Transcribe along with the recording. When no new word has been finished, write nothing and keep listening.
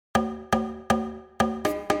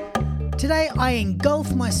Today, I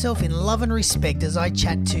engulf myself in love and respect as I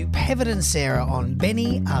chat to Pevin and Sarah on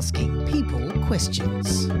Benny Asking People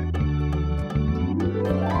Questions.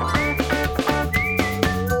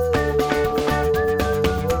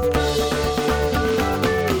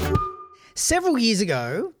 Several years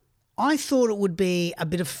ago, I thought it would be a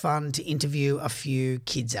bit of fun to interview a few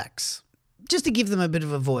kids acts, just to give them a bit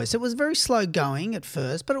of a voice. It was very slow going at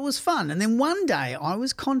first, but it was fun. And then one day I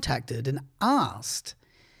was contacted and asked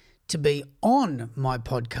to be on my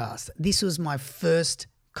podcast. This was my first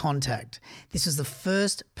contact. This was the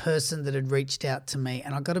first person that had reached out to me.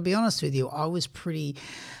 And I've got to be honest with you, I was pretty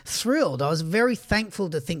thrilled. I was very thankful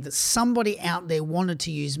to think that somebody out there wanted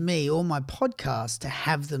to use me or my podcast to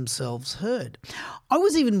have themselves heard. I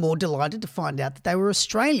was even more delighted to find out that they were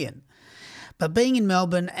Australian. But being in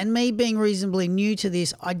Melbourne and me being reasonably new to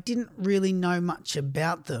this, I didn't really know much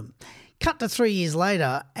about them. Cut to 3 years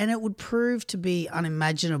later, and it would prove to be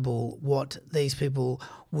unimaginable what these people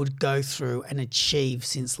would go through and achieve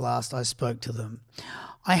since last I spoke to them.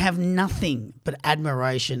 I have nothing but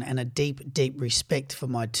admiration and a deep, deep respect for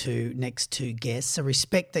my next two guests, a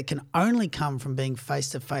respect that can only come from being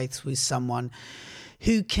face-to-face with someone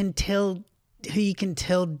who you can tell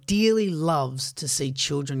dearly loves to see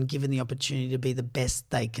children given the opportunity to be the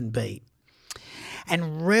best they can be,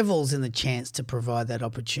 and revels in the chance to provide that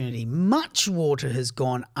opportunity. Much water has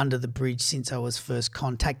gone under the bridge since I was first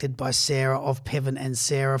contacted by Sarah of Pevin and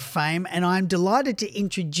Sarah fame, and I'm delighted to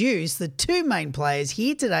introduce the two main players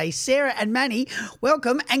here today, Sarah and Manny.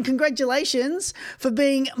 Welcome and congratulations for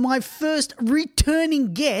being my first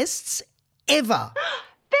returning guests ever.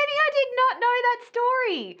 Benny, I did not know that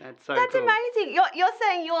story. That's cool. Amazing. You're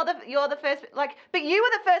saying you're the first, but you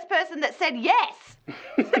were the first person that said yes.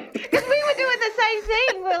 Because we were doing the same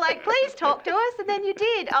thing. We were like, please talk to us, and then you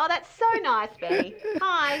did. Oh, that's so nice, Benny.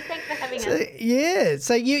 Hi, thanks for having us. Yeah,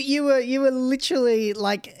 so you were literally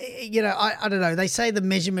like, I don't know. They say the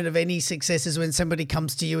measurement of any success is when somebody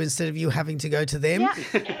comes to you instead of you having to go to them.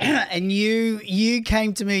 Yeah. And you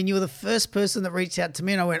came to me, and you were the first person that reached out to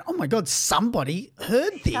me, and I went, oh my God, somebody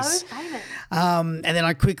heard this. So famous. And then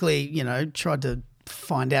I quickly, tried to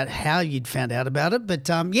find out how you'd found out about it. But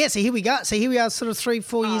so here we go. So here we are sort of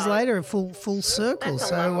 3-4 years later, a full circle.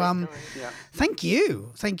 So thank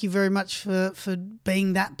you. Thank you very much for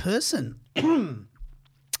being that person.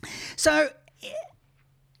 So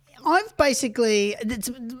I've basically,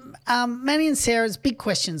 Manny and Sarah's big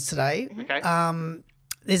questions today. Okay.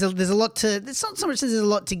 There's a lot to, it's not so much that there's a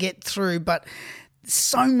lot to get through, but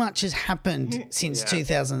so much has happened since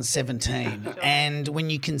 2017. And when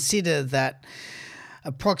you consider that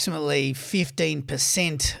approximately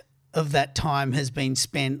 15% of that time has been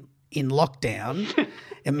spent in lockdown,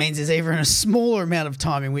 it means there's even a smaller amount of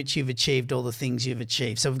time in which you've achieved all the things you've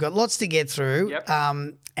achieved. So we've got lots to get through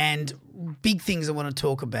and big things I want to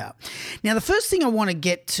talk about. Now, the first thing I want to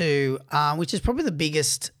get to, which is probably the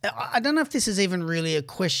biggest, I don't know if this is even really a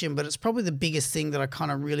question, but it's probably the biggest thing that I kind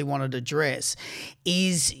of really wanted to address,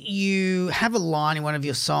 is you have a line in one of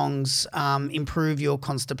your songs, improve your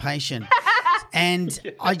constipation. And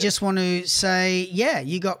I just want to say,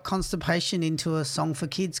 you got constipation into a song for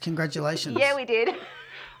kids. Congratulations. Yeah, we did.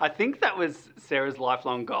 I think that was Sarah's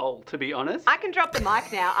lifelong goal, to be honest. I can drop the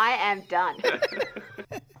mic now. I am done.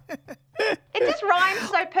 It just rhymed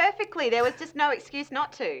so perfectly. There was just no excuse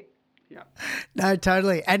not to. Yeah. No,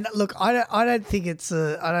 totally. And look, I don't think it's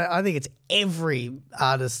I think it's every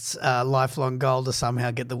artist's lifelong goal to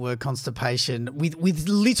somehow get the word constipation with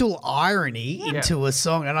little irony into a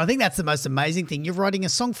song. And I think that's the most amazing thing. You're writing a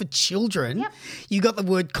song for children. Yep. You got the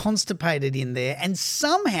word constipated in there, and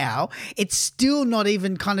somehow it's still not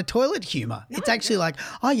even kind of toilet humor. No, it's actually like,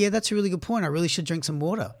 oh yeah, that's a really good point. I really should drink some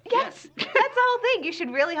water. Yes. That's the whole thing. You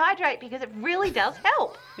should really hydrate because it really does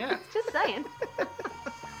help. Yeah. Just saying.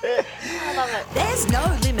 I love it. There's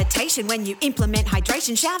no limitation when you implement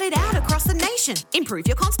hydration. Shout it out across the nation. Improve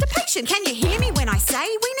your constipation. Can you hear me when I say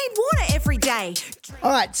we need water every day? All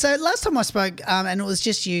right. So last time I spoke, and it was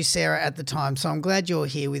just you, Sarah, at the time. So I'm glad you're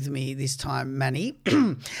here with me this time, Manny.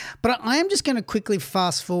 But I am just going to quickly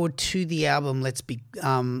fast forward to the album.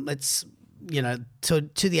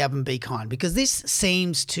 To the album Be Kind, because this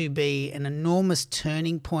seems to be an enormous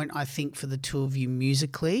turning point, I think, for the two of you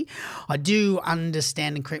musically. I do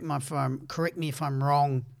understand, and correct me if I'm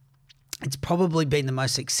wrong, it's probably been the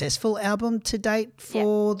most successful album to date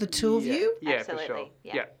for the two of you. Yeah, absolutely. for sure.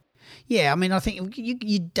 Yeah. Yeah, I mean, I think you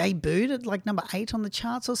debuted at like number 8 on the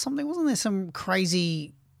charts or something. Wasn't there some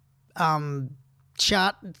crazy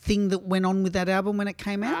chart thing that went on with that album when it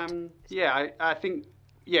came out? I think...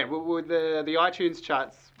 Yeah, with the iTunes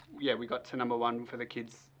charts, we got to number 1 for the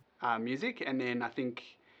kids' music, and then I think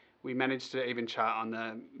we managed to even chart on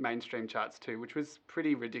the mainstream charts too, which was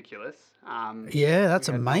pretty ridiculous. Yeah, that's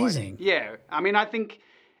We had no idea. amazing. Yeah, I mean, I think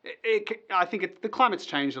the climate's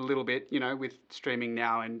changed a little bit, with streaming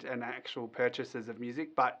now and actual purchases of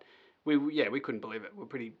music, but we couldn't believe it. We're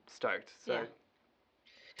pretty stoked. So. Yeah.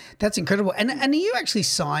 That's incredible. And are you actually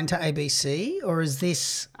signed to ABC, or is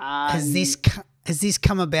this has this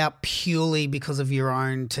come about purely because of your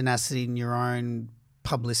own tenacity and your own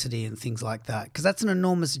publicity and things like that? Because that's an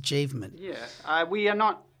enormous achievement. Yeah, we are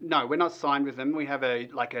not. No, we're not signed with them. We have a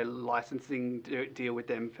licensing deal with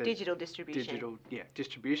them for Digital distribution.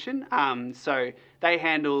 Distribution. So they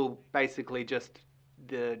handle basically just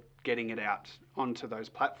the getting it out onto those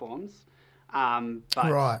platforms. But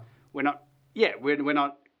Right. we're not. Yeah, we're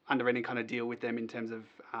not under any kind of deal with them in terms of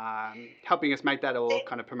helping us make that or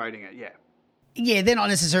kind of promoting it. Yeah. Yeah, they're not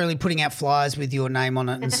necessarily putting out flyers with your name on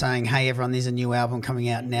it and saying, "Hey, everyone, there's a new album coming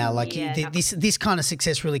out now." Like this kind of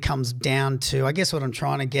success really comes down to, I guess, what I'm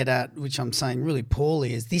trying to get at, which I'm saying really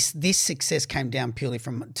poorly, is this success came down purely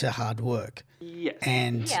to hard work. Yes.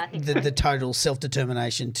 And the total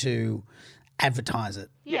self-determination to advertise it.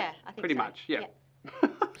 Yeah, I think pretty so. much. Yeah.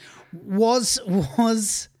 Was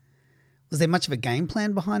there much of a game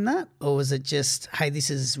plan behind that? Or was it just, hey, this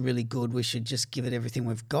is really good, we should just give it everything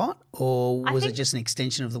we've got? Or was it just an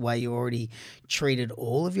extension of the way you already treated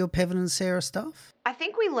all of your Pevin and Sarah stuff? I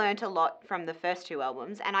think we learnt a lot from the first two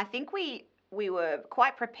albums, and I think we were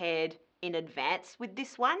quite prepared in advance with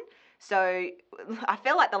this one. So I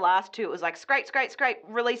feel like the last two, it was like scrape,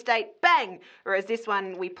 release date, bang. Whereas this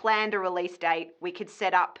one, we planned a release date. We could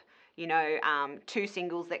set up, two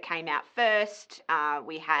singles that came out first.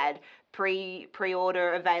 We had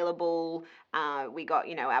pre-order available. We got,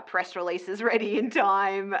 our press releases ready in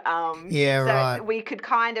time. Right. We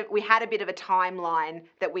had a bit of a timeline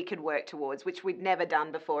that we could work towards, which we'd never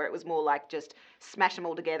done before. It was more like just smash them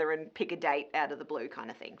all together and pick a date out of the blue kind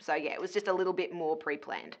of thing. So yeah, it was just a little bit more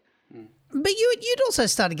pre-planned. But you'd also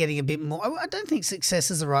started getting a bit more. I don't think success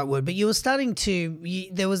is the right word, but you were starting to.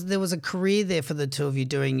 There was a career there for the two of you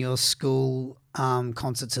doing your school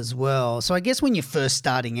concerts as well. So I guess when you're first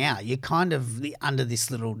starting out, you're kind of under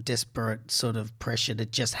this little desperate sort of pressure to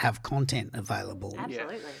just have content available.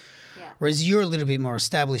 Absolutely. Yeah. Whereas you're a little bit more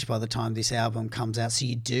established by the time this album comes out, so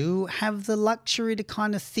you do have the luxury to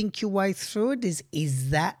kind of think your way through it.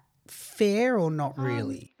 Is that fair or not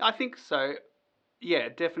really? I think so. Yeah,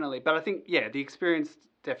 definitely. But I think, the experience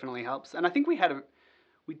definitely helps. And I think we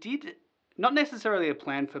did not necessarily a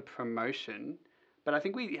plan for promotion, but I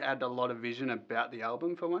think we had a lot of vision about the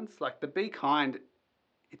album for once. Like the Be Kind,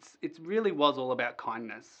 it really was all about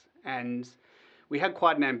kindness. And we had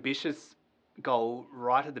quite an ambitious goal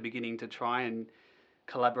right at the beginning to try and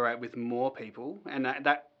collaborate with more people. And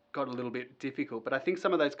that got a little bit difficult. But I think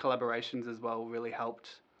some of those collaborations as well really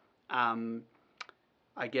helped,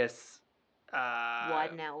 I guess...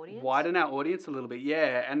 widen our audience a little bit,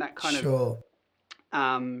 and that kind Sure.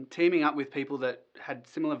 of teaming up with people that had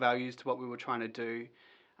similar values to what we were trying to do,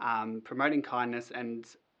 promoting kindness and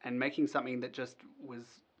making something that just was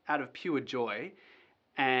out of pure joy.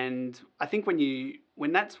 And I think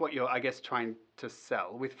when that's what you're, I guess, trying to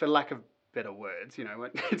sell, for lack of better words,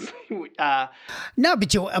 No,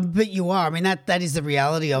 but you are. I mean, that is the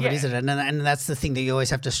reality of it, Yeah. isn't it? And that's the thing that you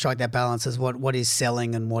always have to strike that balance: is what is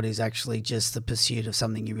selling and what is actually just the pursuit of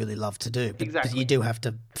something you really love to do. But Exactly. you do have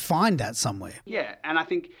to find that somewhere. Yeah, and I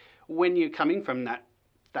think when you're coming from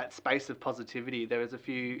that space of positivity, there was a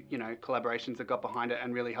few, collaborations that got behind it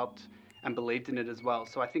and really helped and believed in it as well.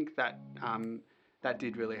 So I think that that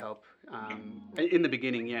did really help in the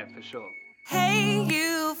beginning, for sure. Hey,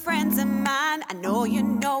 you friends of mine, I know you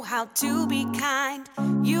know how to be kind.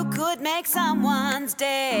 You could make someone's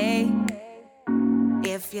day.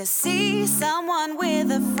 If you see someone with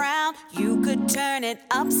a frown, you could turn it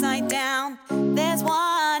upside down. There's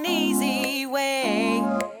one easy way.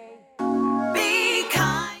 Be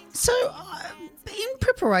kind. So, in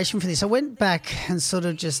preparation for this, I went back and sort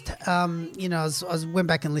of just, I went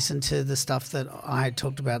back and listened to the stuff that I had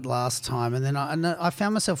talked about last time, and then I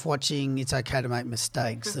found myself watching "It's Okay to Make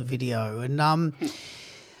Mistakes," the video, and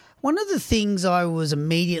one of the things I was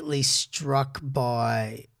immediately struck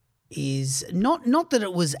by is not that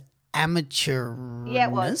it was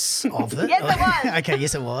amateurness of it. Yes, it was. Okay,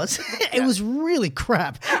 yes, it was. It was really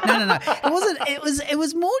crap. No. It wasn't. It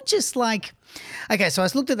was more just like, okay, so I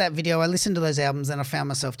looked at that video, I listened to those albums, and I found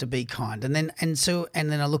myself to Be Kind. And then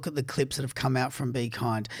I look at the clips that have come out from Be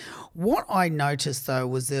Kind. What I noticed though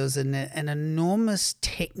was there was an enormous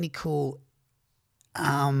technical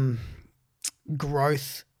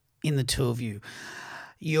growth in the two of you.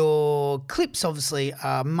 Your clips obviously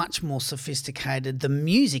are much more sophisticated. The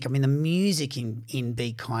music in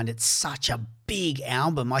Be Kind, it's such a big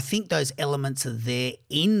album. I think those elements are there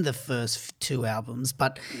in the first 2 albums,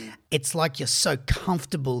 but it's like you're so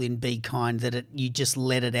comfortable in Be Kind that you just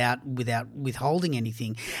let it out without withholding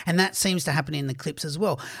anything. And that seems to happen in the clips as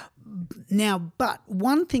well. Now, but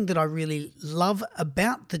one thing that I really love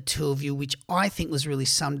about the two of you, which I think was really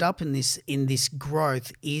summed up in this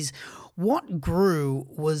growth, is what grew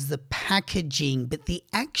was the packaging, but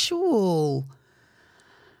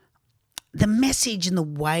the message and the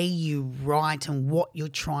way you write and what you're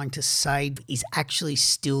trying to say is actually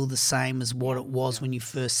still the same as what it was when you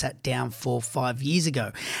first sat down 4 or 5 years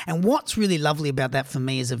ago. And what's really lovely about that for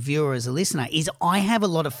me as a viewer, as a listener, is I have a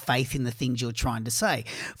lot of faith in the things you're trying to say.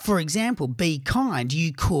 For example, Be Kind,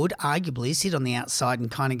 you could arguably sit on the outside and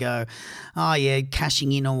kind of go, oh yeah,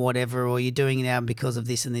 cashing in or whatever, or you're doing it now because of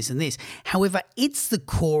this and this and this. However, it's the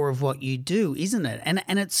core of what you do, isn't it? And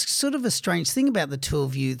it's sort of a strange thing about the two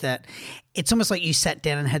of you that it's almost like you sat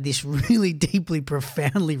down and had this really deeply,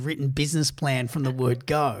 profoundly written business plan from the word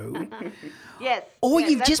go. Yes. Or yes,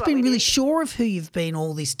 you've that's just what been we really did. sure of who you've been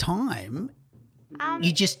all this time.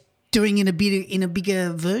 You're just doing it in a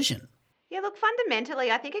bigger version. Yeah, look,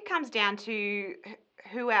 fundamentally, I think it comes down to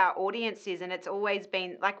who our audience is, and it's always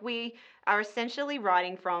been like we are essentially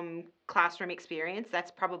writing from classroom experience.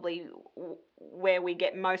 That's probably where we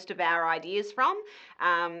get most of our ideas from.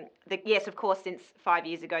 Yes, of course, since 5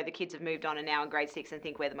 years ago, the kids have moved on and now in grade 6 and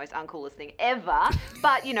think we're the most uncoolest thing ever.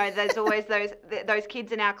 But, you know, there's always those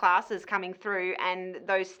kids in our classes coming through, and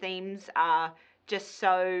those themes are just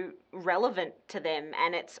so relevant to them,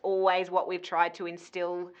 and it's always what we've tried to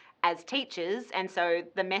instill as teachers, and so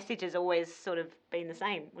the message has always sort of been the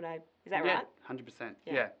same. Is that right? 100%.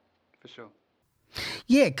 Yeah, for sure.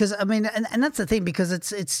 Yeah, because I mean, and that's the thing, because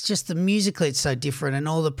it's just the musically it's so different and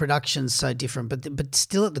all the production's so different, but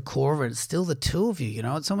still at the core of it, it's still the two of you. You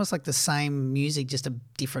know, it's almost like the same music, just a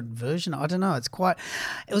different version. I don't know.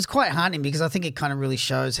 It was quite heartening because I think it kind of really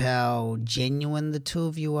shows how genuine the two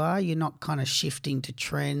of you are. You're not kind of shifting to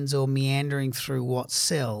trends or meandering through what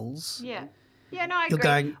sells. Yeah. Yeah, no, I You're agree.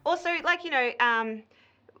 going- Also, like, you know,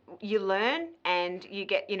 you learn and you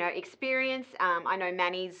get, you know, experience. I know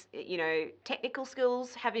Manny's, you know, technical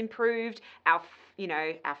skills have improved. Our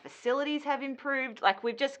facilities have improved. Like,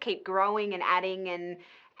 we just keep growing and adding and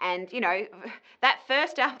you know, that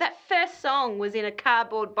first song was in a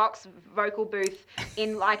cardboard box vocal booth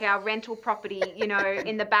in like our rental property, you know,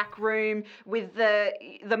 in the back room with the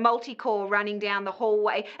multi-core running down the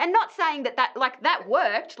hallway. And not saying that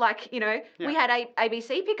worked. Like, you know, we had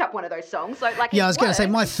ABC pick up one of those songs. So like, Yeah, I was going to say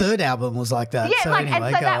my third album was like that. Yeah, so like, anyway,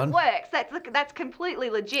 and so go that on. works. That's completely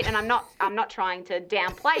legit, and I'm not trying to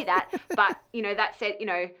downplay that. But you know, that said, you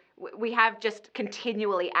know, we have just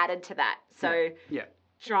continually added to that. So Yeah.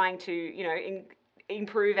 trying to, you know,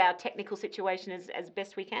 improve our technical situation as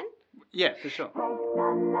best we can. Yeah, for sure.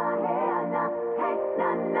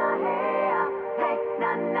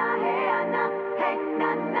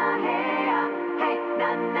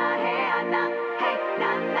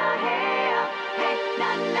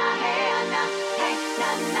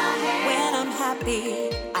 When I'm happy,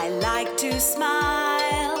 I like to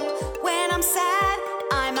smile. When I'm sad,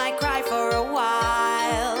 I might cry for a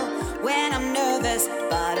while. When I'm nervous,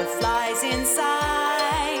 butterflies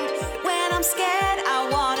inside. When I'm scared, I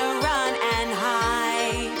wanna run and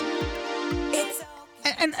hide. It's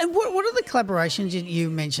okay. And what are the collaborations you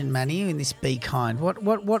mentioned, Manny, in this Be Kind? What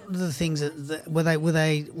are the things that were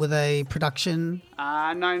they production?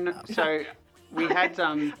 No. So we had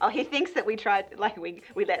Oh, he thinks that we tried, like we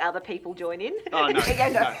let other people join in. Oh, no, He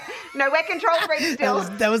goes, no. No, we're control freaks still.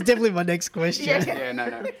 That was definitely my next question. Yeah,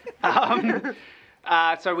 no.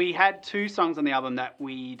 So we had 2 songs on the album that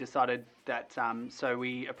we decided that. So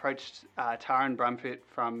we approached Taran Brumfitt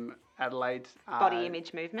from Adelaide. Body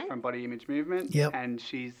Image Movement. From Body Image Movement. Yep. And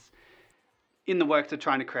she's in the works of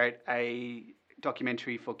trying to create a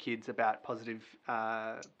documentary for kids about positive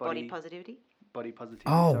Body positivity. body positivity.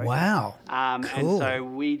 Oh, sorry. wow. And Cool. so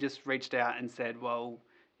we just reached out and said, well,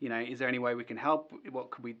 you know, is there any way we can help? What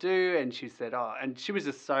could we do? And she said, and she was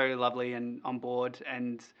just so lovely and on board.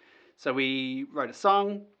 And so we wrote a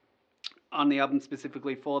song on the album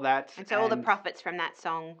specifically for that. And so all the profits from that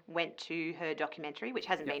song went to her documentary, which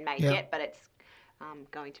hasn't been made yet, but it's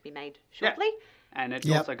going to be made shortly. And it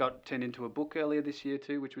Yep. also got turned into a book earlier this year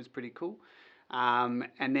too, which was pretty cool.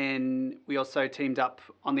 And then we also teamed up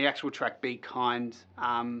on the actual track Be Kind.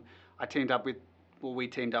 We teamed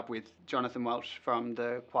up with Jonathan Welch from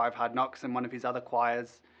the Choir of Hard Knocks and one of his other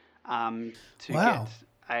choirs to Wow. get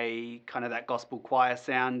a kind of that gospel choir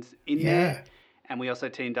sound in Yeah. there. And we also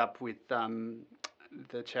teamed up with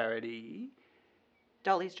the charity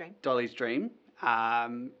Dolly's Dream. Dolly's Dream.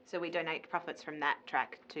 So we donate profits from that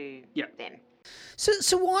track to Yep. them.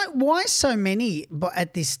 So why so many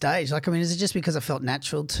at this stage? Like, I mean, is it just because it felt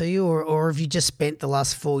natural to you, or have you just spent the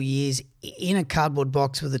last 4 years in a cardboard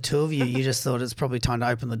box with the two of you? You just thought it's probably time to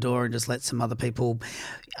open the door and just let some other people.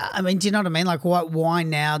 I mean, do you know what I mean? Like, why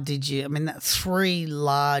now did you? I mean, that 3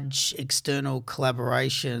 large external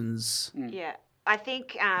collaborations. Yeah, I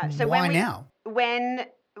think so. Why now?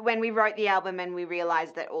 When we wrote the album and we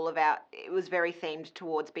realised that it was very themed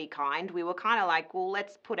towards Be Kind, we were kind of like, well,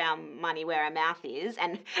 let's put our money where our mouth is.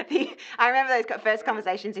 And I remember those first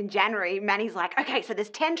conversations in January. Manny's like, okay, so there's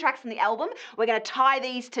 10 tracks on the album. We're going to tie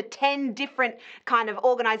these to 10 different kind of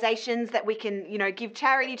organisations that we can, give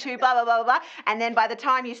charity to, blah, blah, blah, blah. And then by the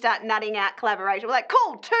time you start nutting out collaboration, we're like,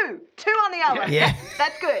 cool, two on the album. Yeah.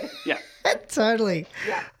 That's good. Yeah. Totally.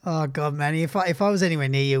 Yeah. Oh God, Manny, if I was anywhere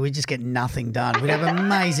near you, we'd just get nothing done. We'd have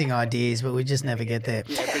amazing ideas, but we just never get there.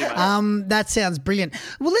 Yeah, pretty much. That sounds brilliant.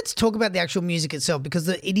 Well, let's talk about the actual music itself, because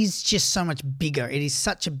it is just so much bigger. It is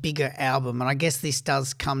such a bigger album, and I guess this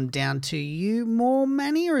does come down to you more,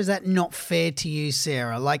 Manny, or is that not fair to you,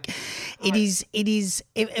 Sarah? Like,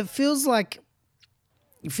 it feels like.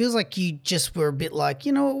 It feels like you just were a bit like,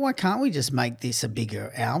 why can't we just make this a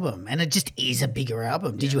bigger album? And it just is a bigger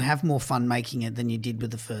album. Did you have more fun making it than you did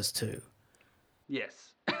with the first 2?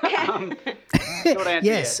 Yes. Short answer,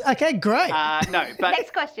 Yes. Okay, great. No, but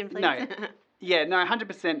Next question, please. No. Yeah, no,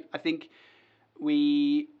 100%. I think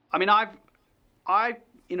I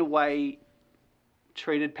in a way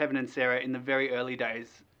treated Pevin and Sarah in the very early days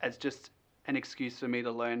as just an excuse for me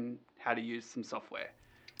to learn how to use some software.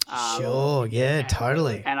 Sure, yeah,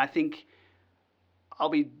 totally. And I think I'll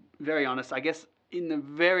be very honest. I guess in the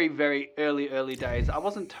very, very early days, I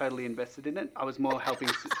wasn't totally invested in it. I was more helping.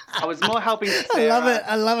 Sarah.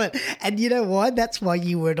 I love it. And you know why? That's why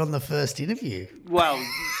you weren't on the first interview. Well, It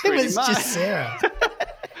pretty was much. just Sarah.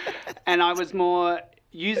 And I was more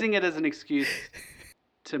using it as an excuse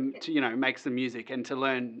to make some music and to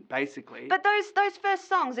learn basically. But those first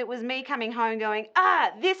songs, it was me coming home going,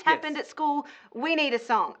 this happened at school. We need a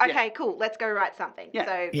song. Okay, cool. Let's go write something. Yeah.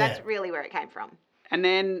 So Yeah. that's really where it came from. And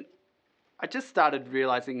then I just started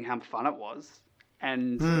realizing how fun it was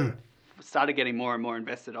and started getting more and more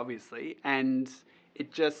invested, obviously. And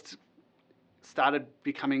it just started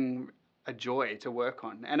becoming a joy to work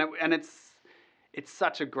on. And it's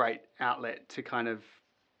such a great outlet to kind of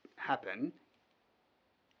happen.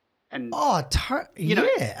 And absolutely.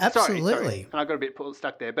 Sorry. And I got a bit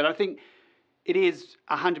stuck there. But I think it is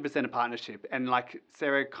 100% a partnership. And like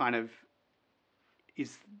Sarah kind of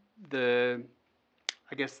is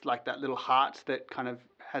I guess like that little heart that kind of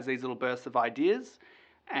has these little bursts of ideas.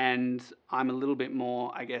 And I'm a little bit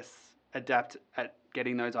more, I guess, adept at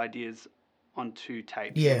getting those ideas onto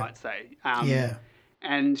tape, you might say.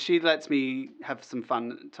 And she lets me have some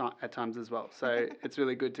fun at times as well. So it's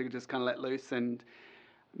really good to just kind of let loose. And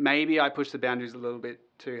maybe I push the boundaries a little bit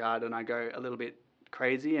too hard and I go a little bit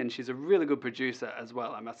crazy. And she's a really good producer as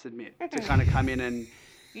well, I must admit, to kind of come in and...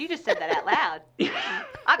 You just said that out loud.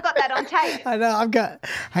 I've got that on tape. I know.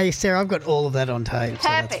 Hey, Sarah, I've got all of that on tape, so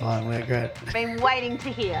that's Perfect. fine. We're great. Been waiting to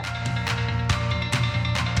hear.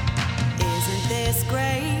 Isn't this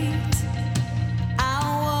great?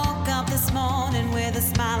 I woke up this morning with a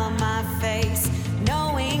smile on my face,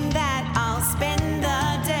 knowing that I'll spend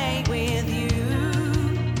the day with you.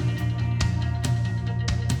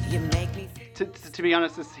 You make me feel... To be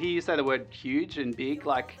honest, to hear you say the word huge and big,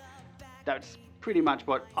 like that's pretty much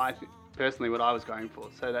what personally what I was going for.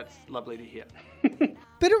 So that's lovely to hear.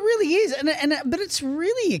 But it really is, but it's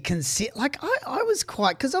really a like I was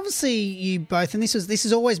quite, because obviously you both, and this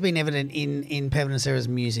has always been evident in Pevin and Sarah's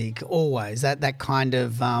music, always that kind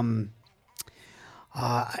of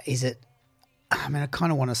is it? I mean, I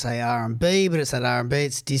kind of want to say R&B, but it's that R&B,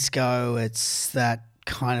 it's disco, it's that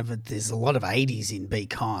kind of there's a lot of 80s in Be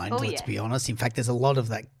Kind, let's be honest. In fact, there's a lot of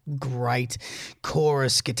that great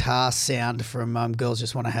chorus guitar sound from Girls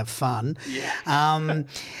Just Want to Have Fun. Yeah.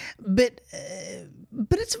 But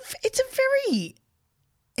it's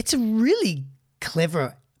a really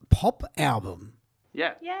clever pop album.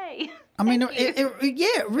 Yeah. Yay. I mean,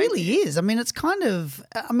 it really is. I mean, it's kind of,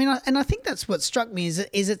 and I think that's what struck me is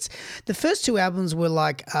it's the first 2 albums were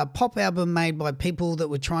like a pop album made by people that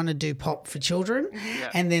were trying to do pop for children.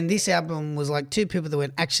 Yeah. And then this album was like 2 people that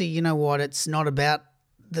went, actually, you know what? It's not about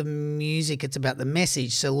the music, it's about the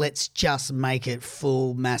message. So let's just make it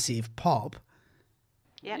full, massive pop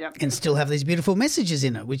Yep. and still have these beautiful messages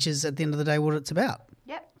in it, which is at the end of the day what it's about.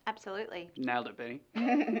 Yep. Absolutely. Nailed it, Benny.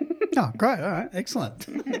 Oh, great. All right. Excellent.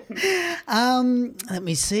 Let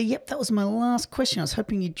me see. Yep, that was my last question. I was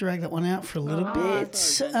hoping you'd drag that one out for a little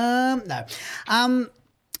bit. No.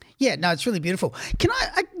 Yeah, no, it's really beautiful. Can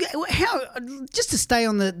just to stay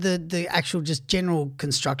on the actual just general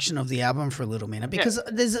construction of the album for a little minute, because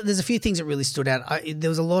there's a few things that really stood out. There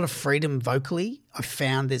was a lot of freedom vocally. I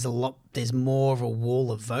found there's more of a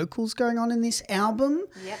wall of vocals going on in this album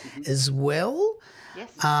as well. Yes.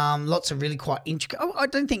 Lots of really quite intricate. I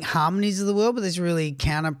don't think harmonies of the world, but there's really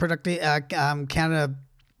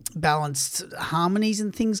counterbalanced harmonies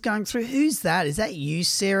and things going through. Who's that? Is that you,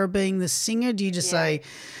 Sarah, being the singer? Do you just say,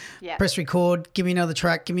 press record, give me another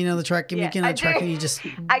track, give me another track, give me another track, and you just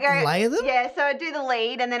layer them? Yeah, so I do the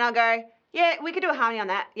lead and then I'll go, yeah, we could do a harmony on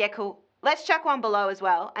that. Yeah, cool. Let's chuck one below as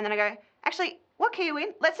well. And then I go, actually, what key are you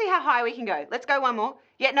in? Let's see how high we can go. Let's go one more.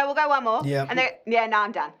 Yeah, no, we'll go one more. Yeah. And then, no,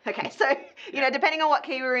 I'm done. Okay, so, depending on what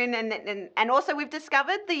key we're in, and also we've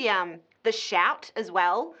discovered the shout as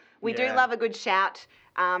well. We do love a good shout,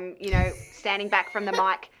 standing back from the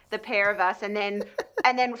mic, the pair of us, and then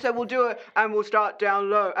so we'll do it, and we'll start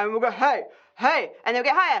down low, and we'll go, hey, and then we'll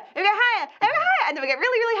get higher, and we'll get higher, and we'll get higher, and then we get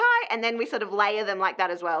really, really high, and then we sort of layer them like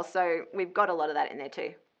that as well. So we've got a lot of that in there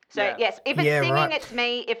too. So yes, if it's singing, it's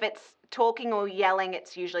me. If it's talking or yelling,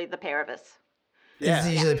 it's usually the pair of us. It's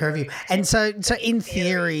usually a pair of you. And so in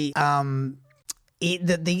theory,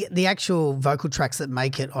 the actual vocal tracks that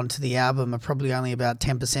make it onto the album are probably only about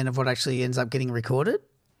 10% of what actually ends up getting recorded.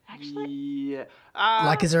 Actually, Yeah.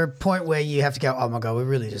 Is there a point where you have to go, oh my God, we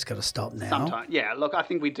really just got to stop now? Sometimes. Yeah, look, I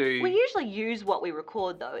think we do. we usually use what we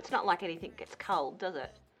record though. It's not like anything gets culled, does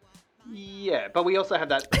it? Yeah, but we also have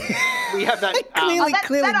that. We have that. Clearly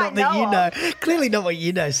that not I what you know know. of. Clearly not what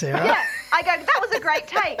you know, Sarah. Yeah, I go, that was a great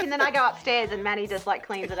take, and then I go upstairs and Manny just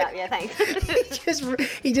cleans it up. Yeah, thanks.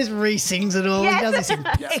 He just re-sings it all. Yes. He does this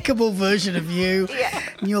impeccable version of you. Yeah.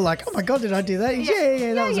 And you're like, oh my God, did I do that?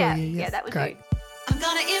 Yeah, that was all you. Yeah, that was great. you. I'm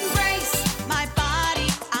gonna embrace my body.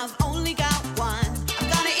 I've only got one. I'm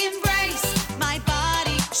gonna embrace my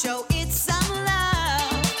body. Show it some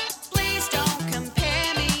love. Please don't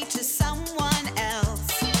compare me to someone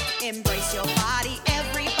else. Embrace your body,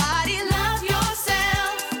 everybody. Love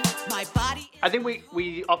yourself. My body. I think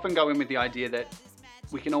we often go in with the idea that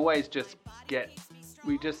we can always just get.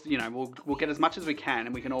 We'll get as much as we can,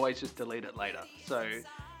 and we can always just delete it later. So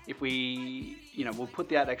if we, we'll put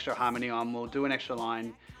that extra harmony on, we'll do an extra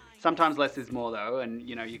line. Sometimes less is more though, and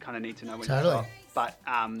you kind of need to know when to stop. But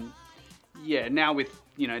now with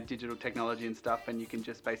digital technology and stuff, and you can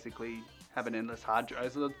just basically have an endless hard drive.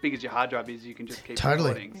 As big as your hard drive is, you can just keep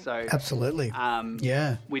recording. So absolutely.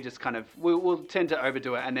 We just kind of we'll tend to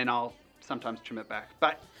overdo it, and then I'll sometimes trim it back.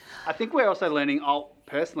 But I think we're also learning,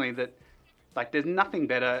 personally, that there's nothing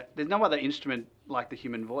better. There's no other instrument like the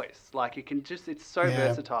human voice. It's so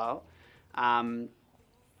versatile. And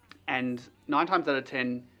 9 times out of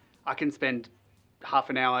 10, I can spend half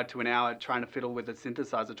an hour to an hour trying to fiddle with a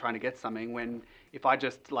synthesizer trying to get something, when if I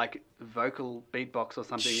just vocal beatbox or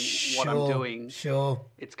something, what I'm doing,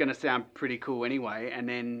 it's going to sound pretty cool anyway. And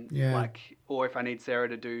then or if I need Sarah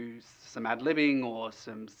to do some ad-libbing or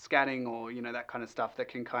some scatting or, that kind of stuff that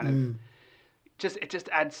can kind of it just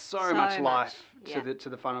adds so much life to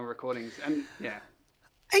the final recordings. And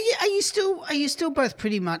Are you still both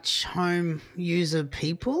pretty much home user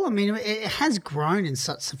people? I mean, it has grown in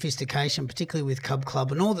such sophistication, particularly with Cub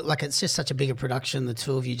Club and all that. It's just such a bigger production, the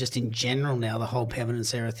two of you, just in general now, the whole Pevin and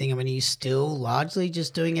Sarah thing. I mean, are you still largely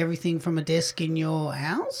just doing everything from a desk in your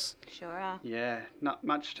house? Sure are. Yeah, not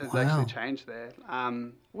much has actually changed there.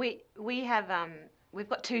 We have we've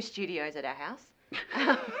got 2 studios at our house.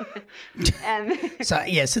 So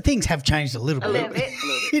things have changed a little bit. A little bit.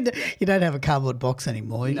 You don't have a cardboard box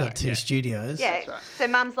anymore. You've got 2 studios. Yeah. That's right. So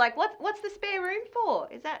Mum's like, what's the spare room for?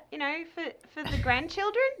 Is that for the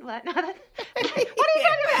grandchildren? Like, no, what are you talking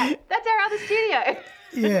about? That's our other studio.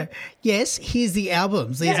 Yeah. Yes. Here's the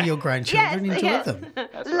albums. These are your grandchildren. Enjoy them.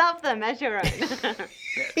 Love them as your own.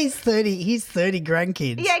 He's 30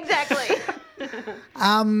 grandkids. Yeah, exactly.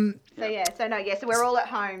 So we're all at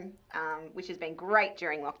home, which has been great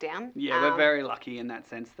during lockdown. Yeah, we're very lucky in that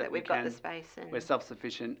sense that we've got the space and we're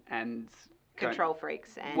self-sufficient and control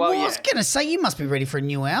freaks. And I was going to say, you must be ready for a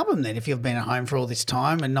new album then, if you've been at home for all this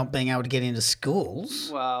time and not being able to get into schools.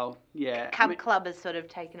 Well, yeah. Cub Club has sort of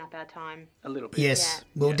taken up our time. A little bit. Yes,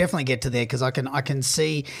 we'll definitely get to there, because I can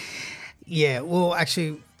see. Yeah, well,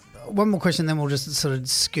 actually, one more question, then we'll just sort of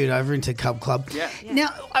scoot over into Cub Club. Yeah. Now,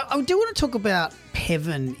 I do want to talk about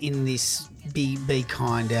Pevin in this Be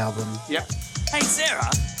Kind album. Yeah. Hey,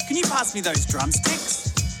 Sarah, can you pass me those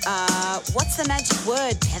drumsticks? What's the magic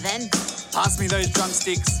word, Pevin? Pass me those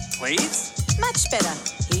drumsticks, please. Much better.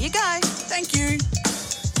 Here you go. Thank you.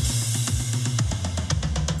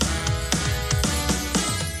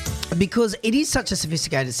 Because it is such a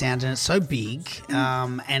sophisticated sound and it's so big,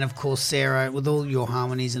 and of course Sarah, with all your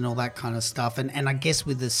harmonies and all that kind of stuff, and I guess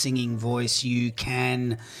with the singing voice you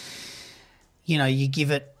can, you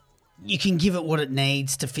can give it what it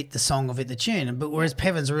needs to fit the song or fit the tune. But whereas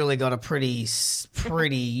Peven's really got a pretty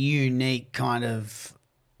unique kind of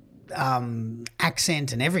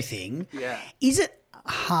accent and everything. Yeah. Is it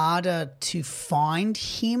harder to find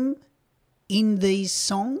him in these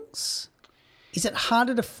songs? Is it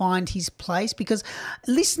harder to find his place? Because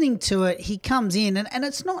listening to it, he comes in and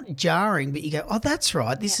it's not jarring, but you go, oh, that's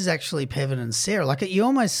right. This is actually Peven and Sarah. Like you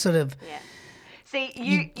almost sort of... Yeah.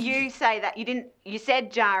 See, you say that you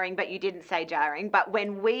said jarring, but you didn't say jarring. But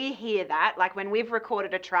when we hear that, like when we've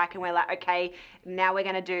recorded a track and we're like, okay, now we're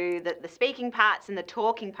going to do the speaking parts and the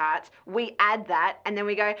talking parts, we add that and then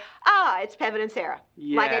we go, it's Peven and Sarah.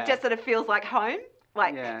 Yeah. Like it just sort of feels like home.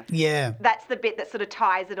 Like Yeah. that's the bit that sort of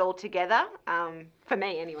ties it all together, for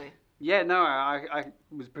me anyway. Yeah, no, I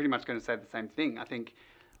was pretty much going to say the same thing. I think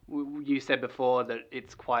you said before that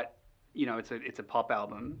it's quite, it's a pop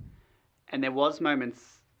album. And there was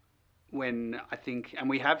moments when I think, and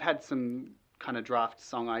we have had some kind of draft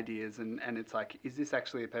song ideas and it's like, is this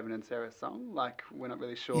actually a Peven and Sarah song? Like, we're not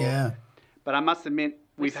really sure. Yeah. But I must admit,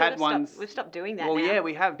 we've had ones... We've stopped doing that Well, now. yeah,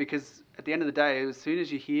 we have, because at the end of the day, as soon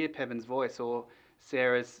as you hear Peven's voice or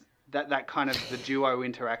Sarah's, that kind of the duo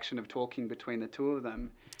interaction of talking between the two of them,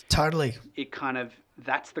 Totally. it kind of,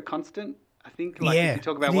 that's the constant. I think, like, if you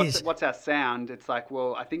talk about what's our sound, it's like,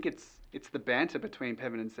 well, I think it's the banter between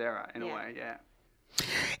Peven and Sarah in a way, yeah.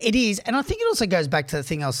 It is, and I think it also goes back to the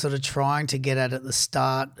thing I was sort of trying to get at the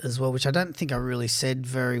start as well, which I don't think I really said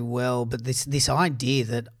very well, but this idea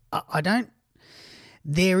that I don't...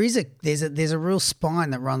 There's a real spine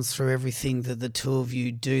that runs through everything that the two of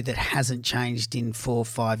you do that hasn't changed in 4 or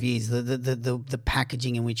 5 years. The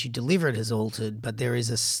packaging in which you deliver it has altered, but there is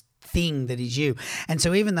a thing that is you. And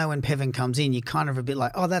so even though when Peven comes in, you're kind of a bit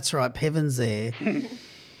like, oh, that's right, Peven's there.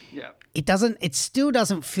 Yeah. It still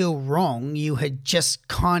doesn't feel wrong. You had just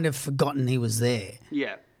kind of forgotten he was there.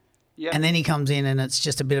 Yeah. Yeah. And then he comes in and it's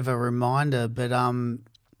just a bit of a reminder. But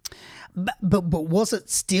was it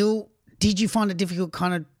still... Did you find it difficult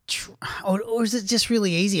kind of or is it just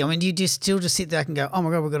really easy? I mean, do you just still just sit there and go, oh,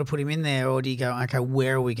 my God, we've got to put him in there? Or do you go, okay,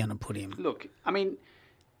 where are we going to put him? Look, I mean,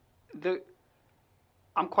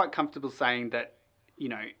 I'm quite comfortable saying that,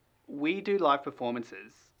 we do live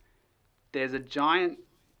performances. There's a giant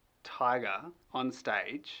tiger on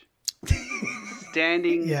stage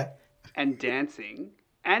standing and dancing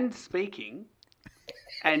and speaking.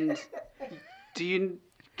 And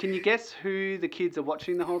can you guess who the kids are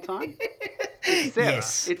watching the whole time? It's Sarah.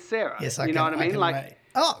 Yes. It's Sarah. Yes, you know what I mean? Like,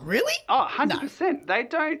 oh, really? Oh, 100%. No. They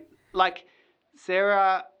don't, like,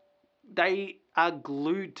 Sarah, they are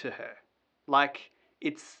glued to her. Like,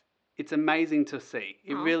 it's amazing to see.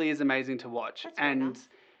 It really is amazing to watch. That's and nice.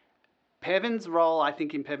 Peven's role, I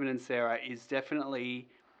think, in Peven and Sarah is definitely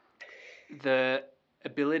the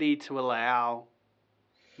ability to allow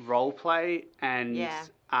role play and...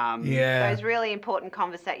 those really important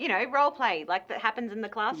conversations, role play, like that happens in the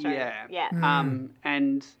classroom. Yeah.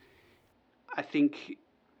 And I think,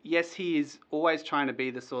 yes, he is always trying to be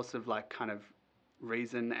the source of like kind of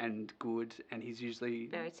reason and good, and he's usually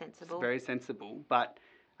Very sensible, but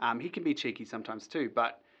he can be cheeky sometimes too,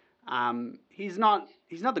 but he's not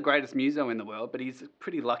the greatest muso in the world, but he's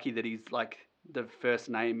pretty lucky that he's like the first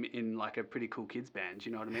name in like a pretty cool kids band.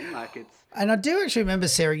 You know what I mean? Like it's. And I do actually remember,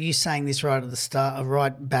 Sarah, you saying this right at the start,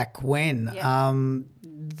 right back when,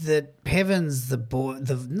 that Peven's the boy.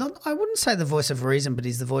 I wouldn't say the voice of reason, but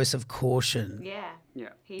he's the voice of caution. Yeah.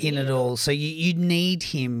 In it all, so you need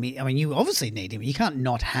him. I mean, you obviously need him. You can't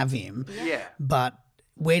not have him. Yeah. But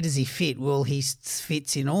where does he fit? Well, he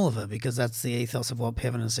fits in all of it because that's the ethos of what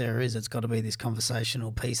Peven and Sarah is. It's got to be this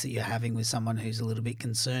conversational piece that you're having with someone who's a little bit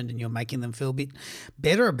concerned and you're making them feel a bit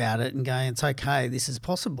better about it and going, it's okay, this is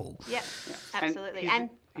possible. Yep, absolutely.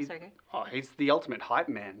 He's the ultimate hype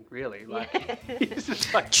man, really. Like, he's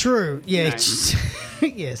just like... True, yeah.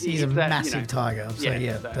 Yes, he's a that, massive tiger. So,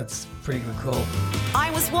 so. That's pretty good call. I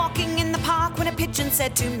was walking in the park when a pigeon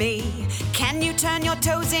said to me, can you turn your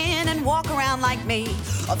toes in and walk around like me?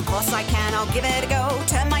 Of course I can, I'll give it a go.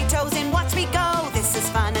 Turn my toes in, watch me go. This is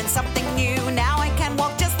fun and something new. Now I can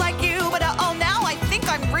walk just like you, but now I think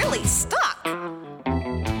I'm really stuck.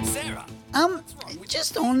 Sarah.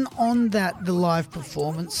 Just on that, the live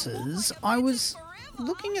performances, I was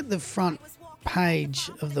looking at the front page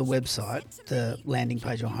of the website, the landing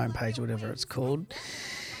page or homepage or whatever it's called,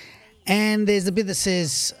 And there's a bit that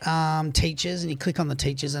says teachers, and you click on the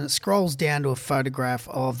teachers, and it scrolls down to a photograph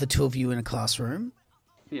of the two of you in a classroom.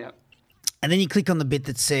 Yeah. And then you click on the bit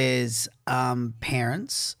that says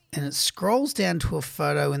parents, and it scrolls down to a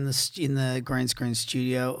photo in the green screen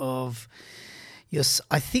studio of your.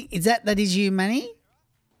 I think that is you, Manny.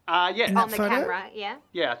 Yeah. In that On the photo? camera, yeah.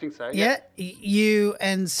 Yeah, I think so. Yeah, you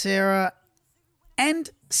and Sarah, and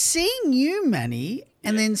seeing you, Manny,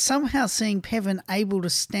 and then somehow seeing Pevin able to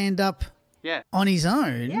stand up Yeah. on his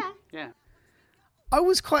own. Yeah. Yeah. I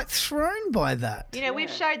was quite thrown by that. You know, we've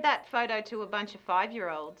showed that photo to a bunch of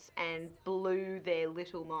 5-year-olds and blew their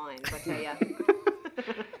little minds, I tell you.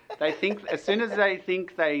 They think as soon as they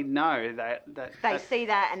think they know that They that's- see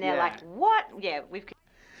that and they're yeah. like, what? Yeah, we've...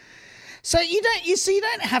 So you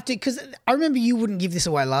don't have to, because I remember you wouldn't give this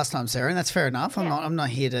away last time, Sarah, and that's fair enough. I'm not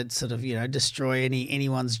here to sort of destroy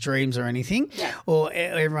anyone's dreams or anything, or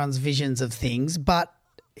everyone's visions of things. But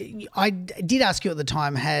I did ask you at the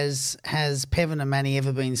time: has Pevin and Manny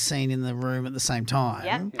ever been seen in the room at the same time?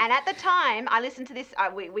 Yeah. And at the time, I listened to this.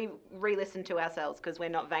 We re-listened to ourselves because we're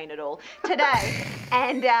not vain at all today.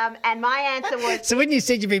 and my answer was So when you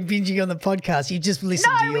said you've been binging on the podcast, you just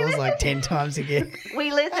listened to yours like 10 times again.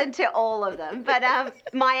 we listened to all of them. But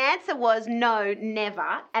my answer was no,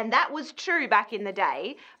 never, and that was true back in the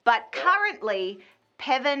day. But currently,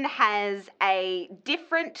 Pevin has a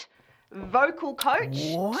different vocal coach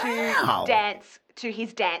Wow. to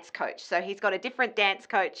his dance coach. So he's got a different dance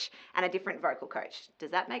coach and a different vocal coach.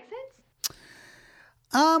 Does that make sense?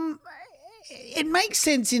 It makes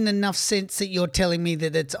sense in enough sense that you're telling me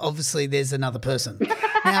that it's obviously there's another person.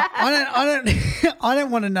 Now, I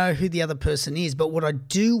don't want to know who the other person is, but what I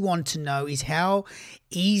do want to know is how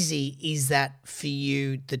easy is that for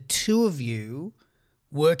you, the two of you,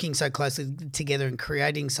 working so closely together and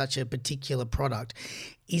creating such a particular product?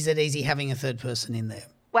 Is it easy having a third person in there?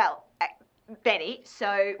 Well, Benny,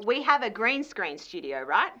 so we have a green screen studio,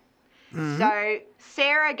 right? Mm-hmm. So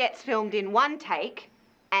Sarah gets filmed in one take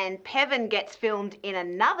and Pevin gets filmed in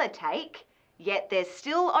another take, yet there's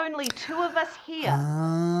still only two of us here.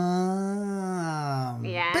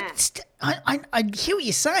 Yeah. But I hear what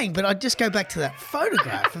you're saying, but I'd just go back to that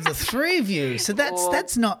photograph of the three of you. So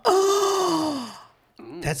that's not.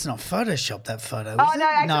 That's not Photoshop. That photo. Oh, is no,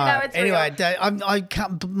 it? actually, no, it's anyway, real. I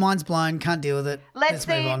can't. Mine's blown. Can't deal with it. Let's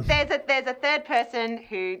move see. on. There's a third person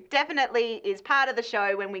who definitely is part of the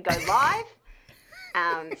show when we go live.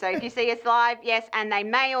 So if you see us live, yes, and they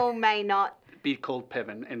may or may not. be called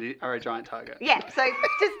Pevin and are a giant tiger. Yeah, so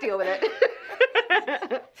just deal with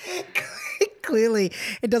it. Clearly,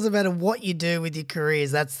 it doesn't matter what you do with your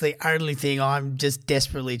careers. That's the only thing I'm just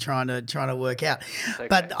desperately trying to work out. Okay.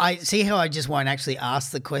 But I see how I just won't actually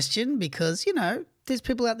ask the question because there's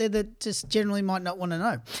people out there that just generally might not want to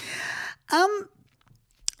know.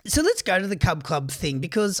 So let's go to the Cub Club thing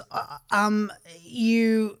because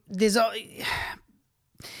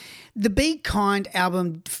the Be Kind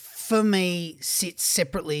album for me sits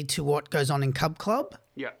separately to what goes on in Cub Club.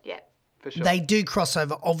 Yeah. Yeah. For sure. They do cross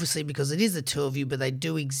over, obviously, because it is the two of you, but they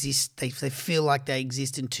do exist. They feel like they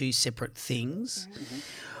exist in two separate things. Mm-hmm.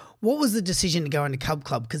 What was the decision to go into Cub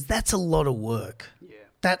Club? Because that's a lot of work. Yeah.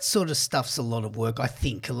 That sort of stuff's a lot of work, I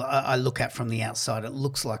think. I look at from the outside, it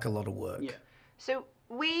looks like a lot of work. Yeah. So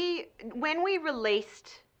when we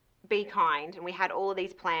released Be Kind and we had all of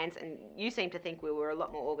these plans, and you seem to think we were a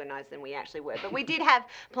lot more organised than we actually were, but we did have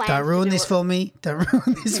plans. Don't ruin to do this for me. Don't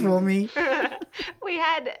ruin this for me. We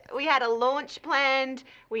had a launch planned,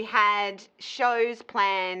 we had shows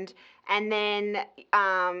planned, and then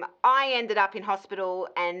I ended up in hospital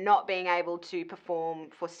and not being able to perform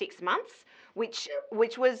for 6 months, which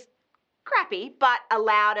was crappy, but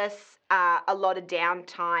allowed us a lot of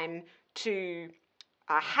downtime to.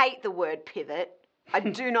 I hate the word pivot. I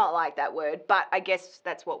do not like that word, but I guess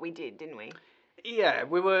that's what we did, didn't we? Yeah,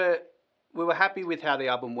 we were happy with how the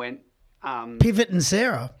album went. Pivot and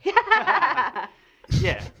Sarah.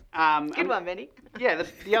 Yeah. Good one, Benny. Yeah,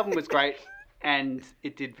 the album was great and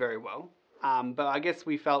it did very well. But I guess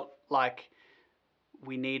we felt like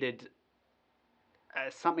we needed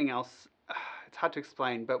something else. It's hard to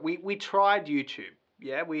explain, but we tried YouTube.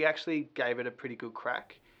 Yeah, we actually gave it a pretty good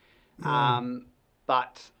crack.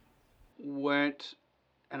 But weren't,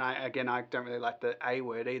 and I don't really like the A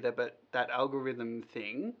word either, but that algorithm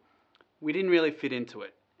thing, we didn't really fit into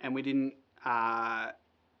it. And we didn't, I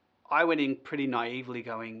went in pretty naively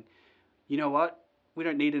going, you know what? We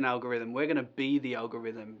don't need an algorithm. We're going to be the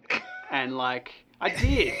algorithm. And I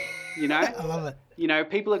did, I love it.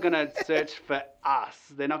 People are going to search for us.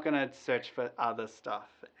 They're not going to search for other stuff.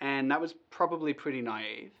 And that was probably pretty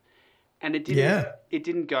naive. And it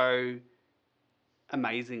didn't go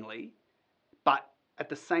amazingly. But at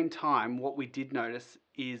the same time, what we did notice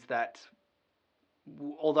is that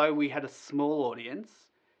although we had a small audience,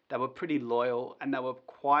 they were pretty loyal and they were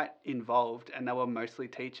quite involved, and they were mostly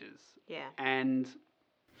teachers. Yeah. And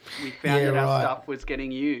we found that our stuff was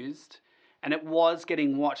getting used and it was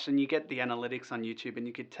getting watched, and you get the analytics on YouTube and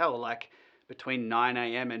you could tell like between 9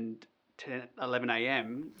 a.m. and 11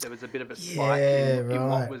 a.m. there was a bit of a spike in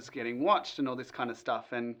what was getting watched and all this kind of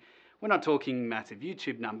stuff. And we're not talking massive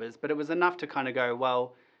YouTube numbers, but it was enough to kind of go,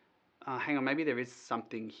 well, hang on, maybe there is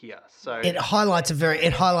something here. So it highlights a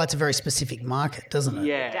very specific market, doesn't it?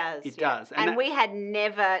 Yeah, it does. And we had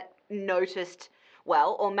never noticed,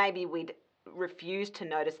 well, or maybe we'd refused to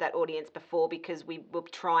notice that audience before because we were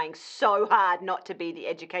trying so hard not to be the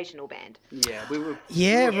educational band. Yeah, we were.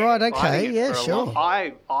 Yeah, right. Okay. Yeah, sure.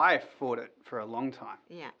 I fought it for a long time.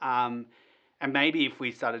 Yeah. And maybe if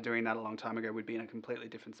we started doing that a long time ago, we'd be in a completely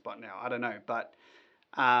different spot now. I don't know, but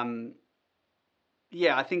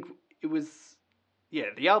yeah, I think it was. Yeah,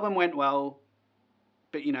 the album went well,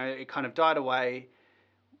 but it kind of died away.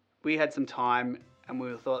 We had some time, and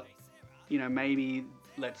we thought, maybe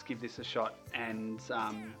let's give this a shot, and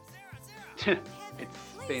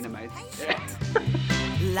it's been amazing. Yeah.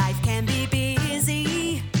 Life can be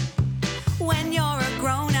busy when you're a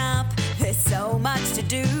grown-up. There's so much to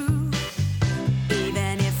do.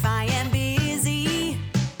 Even if I am busy,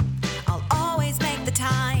 I'll always make the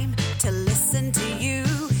time to listen to you.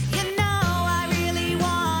 You know I really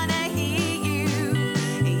wanna hear you.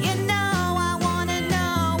 You know I wanna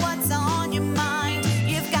know what's on your mind.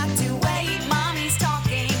 You've got to wait, mommy's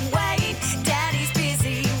talking, wait, daddy's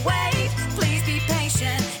busy, wait, please be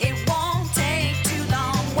patient, it won't take too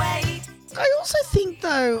long, wait. I also think,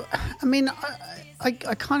 though, I mean, I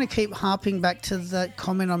kind of keep harping back to that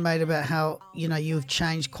comment I made about how, you've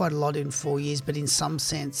changed quite a lot in 4 years, but in some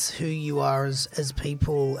sense who you are as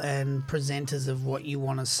people and presenters of what you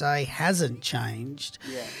want to say hasn't changed.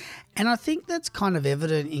 Yeah. And I think that's kind of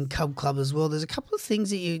evident in Cub Club as well. There's a couple of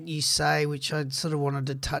things that you say which I sort of wanted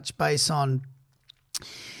to touch base on.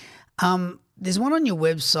 There's one on your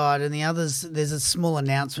website, and the others, there's a small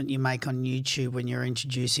announcement you make on YouTube when you're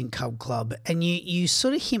introducing Cub Club, and you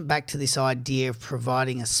sort of hint back to this idea of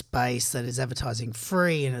providing a space that is advertising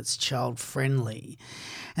free and it's child friendly.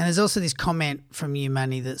 And there's also this comment from you,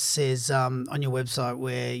 Manny, that says on your website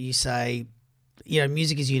where you say,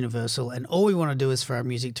 music is universal, and all we want to do is for our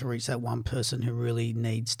music to reach that one person who really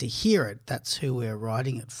needs to hear it. That's who we're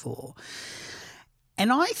writing it for.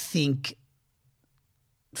 And I think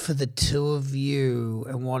for the two of you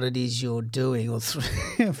and what it is you're doing, or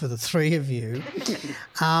for the three of you,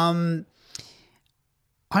 I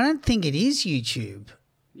don't think it is YouTube.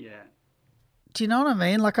 Yeah. Do you know what I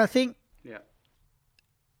mean? Like, I think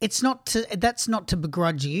that's not to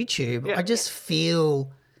begrudge YouTube. Yeah. I just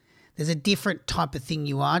feel there's a different type of thing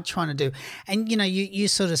you are trying to do. And, you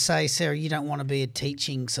sort of say, Sarah, you don't want to be a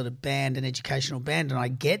teaching sort of band, an educational band, and I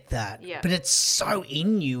get that. Yeah. But it's so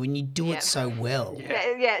in you and you do it so well.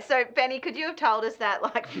 Yeah. So, Benny, could you have told us that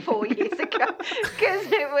like 4 years ago? Because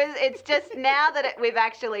it's just now that we've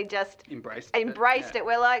actually just embraced it.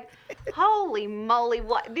 We're like, holy moly,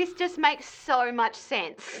 what? This just makes so much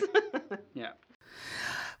sense. Yeah.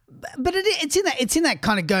 But it's in that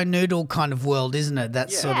kind of go noodle kind of world, isn't it?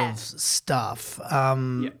 That sort of stuff.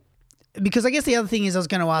 Because I guess the other thing is I was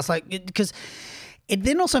going to ask, like, because it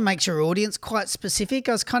then also makes your audience quite specific.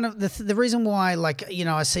 I was kind of the reason why, like,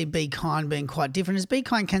 I see Be Kind being quite different is Be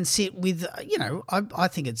Kind can sit with, I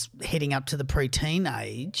think it's heading up to the preteen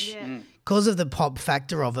age because of the pop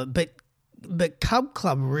factor of it. But Cub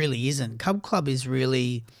Club really isn't. Cub Club is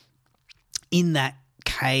really in that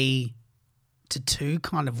K to 2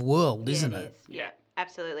 kind of world, isn't it? Yeah,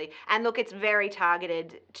 absolutely. And look, it's very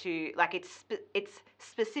targeted to, like, it's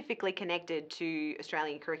specifically connected to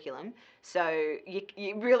Australian curriculum. So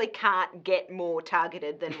you really can't get more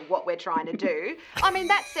targeted than what we're trying to do. I mean,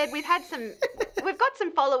 that said, we've got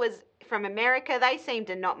some followers from America. They seem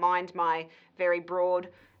to not mind my very broad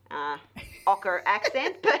ochre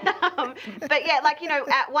accent, but yeah, like,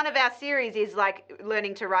 one of our series is like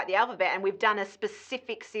learning to write the alphabet, and we've done a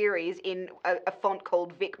specific series in a font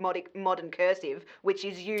called Vic Modern Cursive, which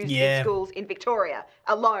is used in schools in Victoria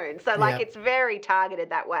alone. So like it's very targeted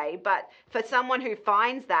that way. But for someone who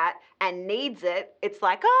finds that and needs it, it's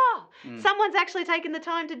like, someone's actually taken the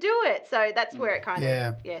time to do it. So that's where it kind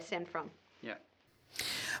of stemmed from. Yeah.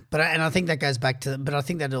 But I think that goes back to. But I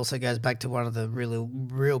think that also goes back to one of the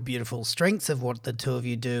real beautiful strengths of what the two of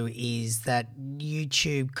you do is that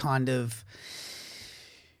YouTube kind of.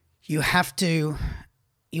 You have to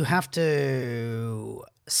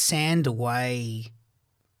sand away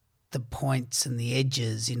the points and the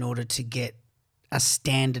edges in order to get a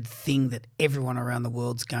standard thing that everyone around the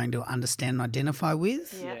world's going to understand and identify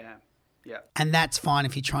with. Yeah. Yeah. Yeah. And that's fine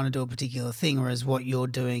if you're trying to do a particular thing, whereas what you're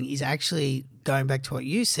doing is actually going back to what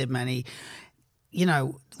you said, Manny, you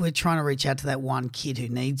know, we're trying to reach out to that one kid who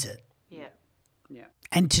needs it. Yeah. Yeah.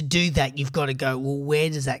 And to do that, you've got to go, well, where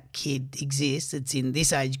does that kid exist? It's in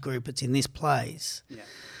this age group, it's in this place. Yeah.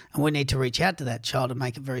 And we need to reach out to that child and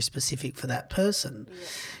make it very specific for that person. Yeah.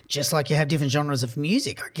 Just like you have different genres of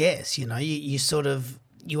music, I guess, you know, you sort of,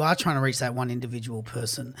 you are trying to reach that one individual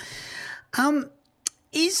person.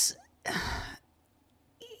 Is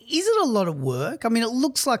it a lot of work? I mean, it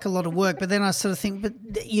looks like a lot of work, but then I sort of think,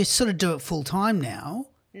 but you sort of do it full time now.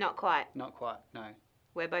 Not quite. Not quite. No.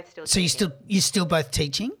 We're both still So you're still both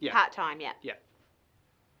teaching? Yeah. part-time, yeah. Yeah.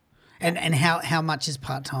 And how much is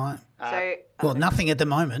part time? So, Well, nothing at the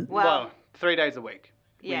moment. well, 3 days a week.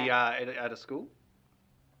 Yeah. We are at a school.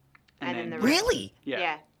 and then the Really? Yeah.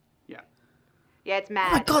 Yeah. Yeah. Yeah, it's Oh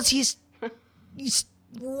mad. my God! So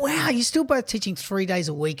wow, you're still both teaching 3 days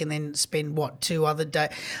a week, and then spend what 2 other days?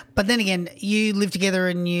 But then again, you live together,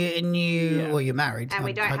 and you well, you're married, And we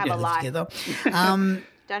I don't hope have you a live life. together.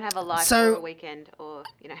 Don't have a life So- or a weekend or,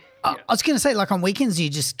 you know. I was going to say, like on weekends, you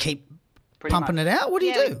just keep Pretty pumping much. it out. What do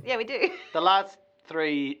you do? Yeah, we do. The last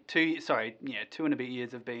 2 and a bit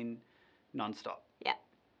years have been non-stop. Yeah.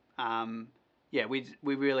 Yeah, we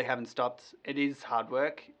really haven't stopped. It is hard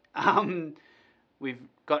work. We've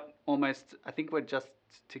got almost, I think we're just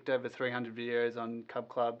ticked over 300 videos on Cub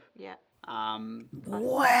Club. Yeah.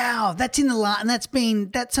 Wow, that's in the and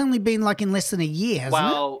that's only been like in less than a year, hasn't it?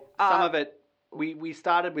 Well, some of it, we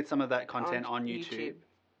started with some of that content On on YouTube. YouTube.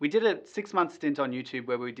 We did a 6-month stint on YouTube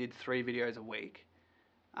where we did 3 videos a week.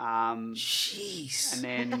 Jeez, And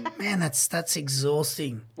then, man, that's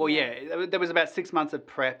exhausting. well, yeah, there was about 6 months of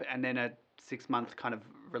prep and then a 6-month kind of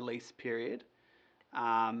release period.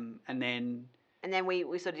 And then we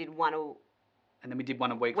sort of did one a we did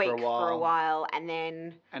one a week week for a while. and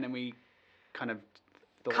then And then we kind of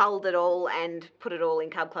thought, culled it all and put it all in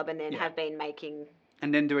Cub Club and then Yeah. have been making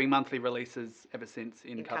and then doing monthly releases ever since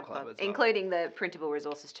in Cub Club as well. including the printable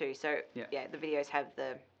resources too. So, Yeah. the videos have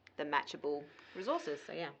the matchable resources.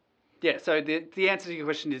 So, yeah. Yeah, so the answer to your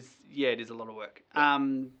question is, yeah, it is a lot of work.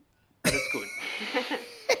 But it's good.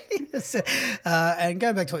 Yes, and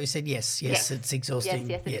going back to what you said, yes, it's exhausting.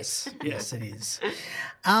 Yes, Yes, it is.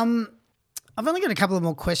 I've only got a couple of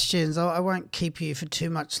more questions. I won't keep you for too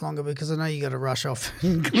much longer because I know you got to rush off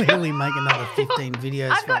and clearly make another 15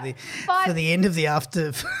 videos for the end of the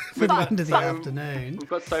afternoon. We've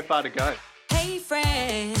got so far to go. Hey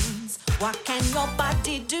friends, what can your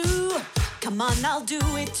body do? Come on, I'll do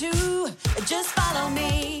it too. Just follow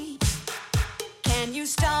me. Can you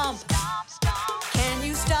stomp? Can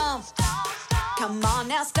you stomp? Come on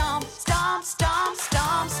now, stomp, stomp, stomp,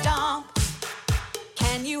 stomp, stomp.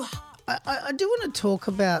 Can you? I do want to talk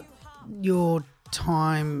about your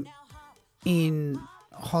time in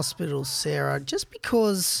hospital, Sarah, just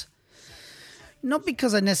because, not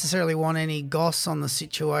because I necessarily want any goss on the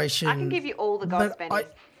situation. I can give you all the goss, Benny.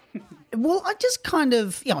 Well, I just kind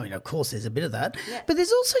of, I mean, of course there's a bit of that, but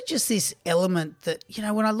there's also just this element that, you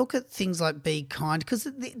know, when I look at things like Be Kind, because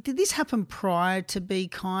did this happen prior to Be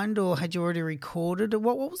Kind or had you already recorded? Or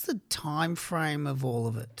what was the time frame of all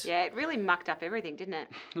of it? Yeah, it really mucked up everything, didn't it?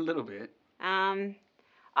 A little bit.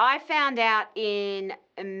 I found out in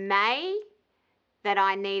May that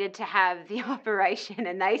I needed to have the operation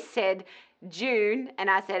and they said June and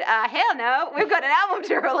I said, hell no, we've got an album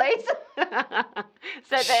to release.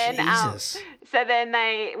 Jesus. So then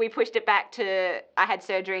we pushed it back to, I had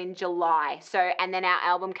surgery in July. So, and then our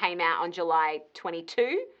album came out on July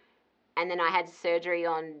 22 and then I had surgery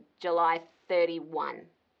on July 31.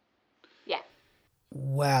 Yeah.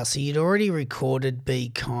 Wow, so you'd already recorded Be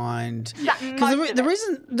Kind. Because The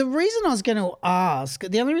reason I was going to ask,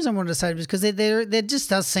 the only reason I wanted to say it was because there just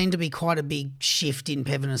does seem to be quite a big shift in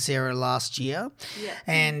Pev and Sarah last year,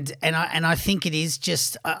 and I think it is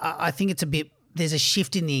just I think it's a bit. There's a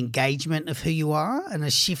shift in the engagement of who you are and a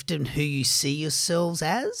shift in who you see yourselves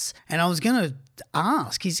as. And I was going to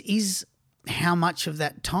ask is how much of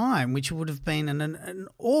that time, which would have been an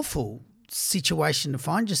awful situation to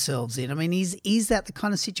find yourselves in. I mean, is that the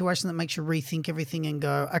kind of situation that makes you rethink everything and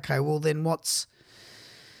go, okay, well then what's,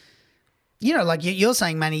 you know, like you're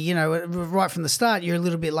saying, Manny, you know, right from the start, you're a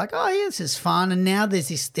little bit like, oh yeah, this is fun, and now there's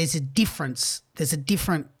a difference, there's a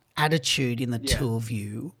different attitude in the two of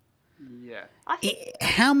you. Yeah.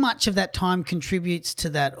 How much of that time contributes to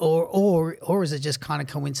that, or is it just kind of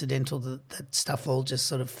coincidental that stuff all just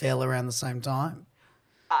sort of fell around the same time?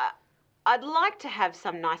 I'd like to have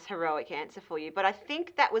some nice heroic answer for you, but I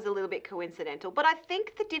think that was a little bit coincidental. But I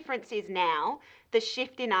think the difference is now, the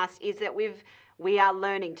shift in us is that we are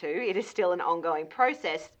learning to, it is still an ongoing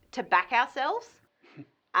process, to back ourselves.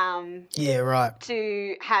 Yeah, right.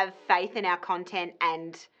 To have faith in our content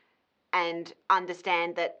and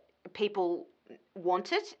understand that people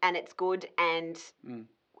want it and it's good and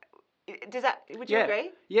would you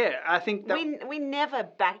agree? Yeah, I think that We never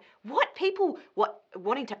back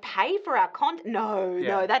wanting to pay for our content.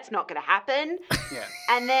 No, that's not going to happen. Yeah.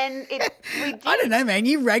 And then we did. I don't know, man.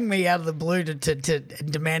 You rang me out of the blue to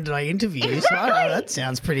demand that I interview you. So I don't know, that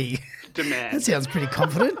sounds pretty. demand. That sounds pretty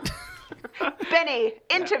confident. Benny,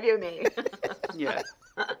 interview me. Yeah.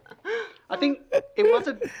 I think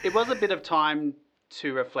it was a bit of time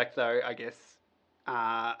to reflect, though, I guess,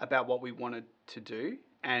 about what we wanted to do.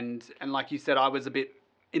 And like you said, I was a bit,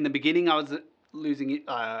 in the beginning, I was losing it,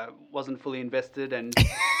 wasn't fully invested and...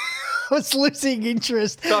 I was losing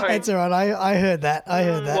interest. Sorry. That's all right. I heard that.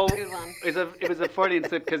 Well, Good one. it was a Freudian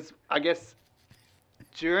slip because I guess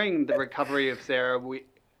during the recovery of Sarah, we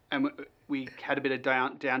had a bit of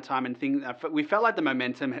downtime and things. We felt like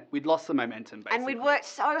we'd lost the momentum, basically. And we'd worked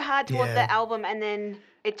so hard towards the album, and then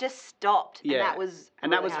it just stopped. Yeah,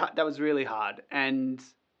 and that was hard. that was really hard. And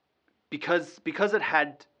because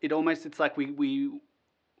it's like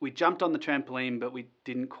we jumped on the trampoline, but we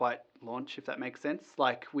didn't quite launch, if that makes sense.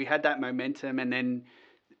 Like we had that momentum, and then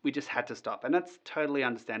we just had to stop, and that's totally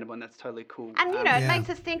understandable, and that's totally cool. And it makes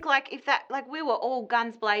us think we were all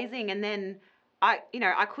guns blazing, and then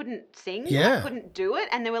I couldn't sing, Yeah. I couldn't do it,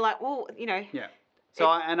 and then we're like, well, Yeah. So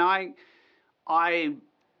I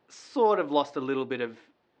sort of lost a little bit of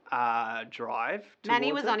drive.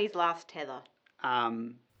 Manny was towards on his last tether.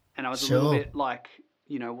 and I was a Sure. little bit like,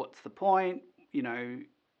 what's the point?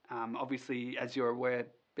 Obviously, as you're aware,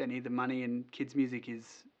 Benny, the money in kids' music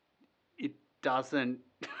it doesn't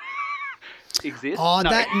exist. Oh,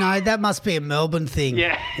 that must be a Melbourne thing.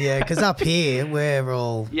 Yeah. Yeah, because up here, we're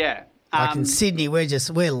all, Yeah. like in Sydney,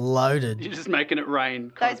 we're loaded. You're just making it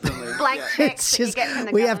rain Those constantly. blank Yeah. checks It's that you just get from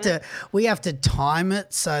the we government. have to time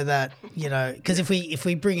it so that because if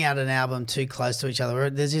we bring out an album too close to each other,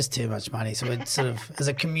 there's just too much money. So we're sort of as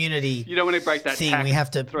a community You don't want to break that thing, tax we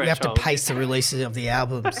have to threshold. pace the releases of the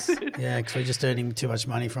albums. Yeah, because we're just earning too much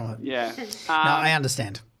money from it. Yeah. No, I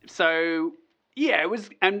understand. So yeah, it was,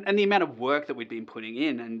 and the amount of work that we'd been putting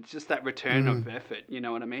in, and just that return of effort. You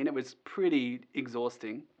know what I mean? It was pretty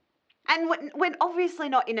exhausting. And we're obviously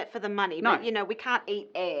not in it for the money, No. but we can't eat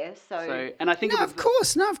air, So, and I think No, it was of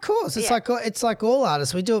course. No, of course. It's Yeah. like all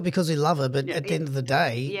artists. We do it because we love it, but at the end of the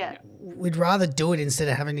day, Yeah. we'd rather do it instead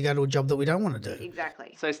of having to go to a job that we don't want to do.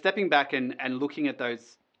 exactly. So stepping back and looking at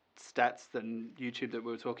those stats and YouTube that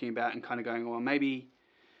we were talking about, and kind of going, well, maybe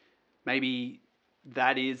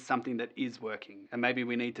that is something that is working, and maybe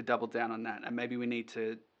we need to double down on that, and maybe we need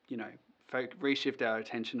to reshift our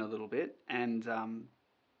attention a little bit. And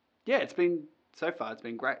it's been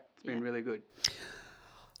great. It's been really good.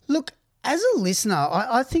 Look, as a listener,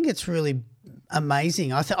 I think it's really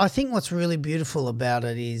amazing. I think what's really beautiful about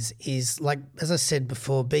it is like, as I said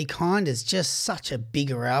before, Be Kind is just such a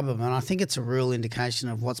bigger album, and I think it's a real indication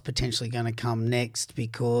of what's potentially going to come next,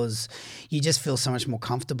 because you just feel so much more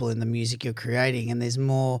comfortable in the music you're creating, and there's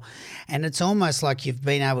more, and it's almost like you've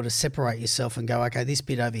been able to separate yourself and go, okay, this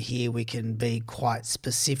bit over here we can be quite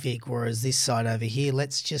specific, whereas this side over here,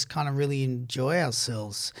 let's just kind of really enjoy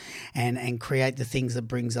ourselves and create the things that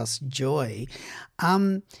brings us joy.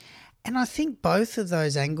 And I think both of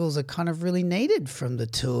those angles are kind of really needed from the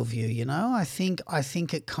two of you. I think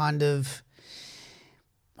it kind of,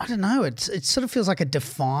 I don't know, it sort of feels like it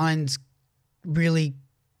defines really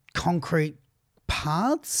concrete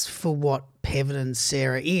paths for what Pevin and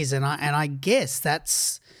Sarah is, and I guess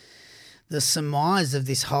that's the surmise of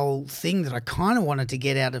this whole thing that I kind of wanted to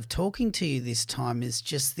get out of talking to you this time, is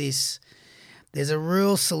just this. There's a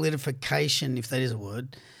real solidification, if that is a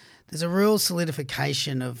word. There's a real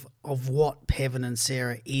solidification of what Pevin and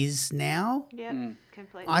Sarah is now. Yeah,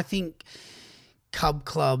 completely. I think Cub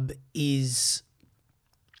Club is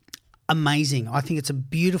amazing. I think it's a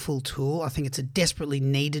beautiful tool. I think it's a desperately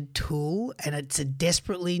needed tool, and it's a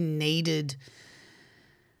desperately needed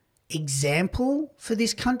example for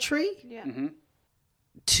this country yeah.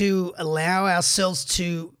 to allow ourselves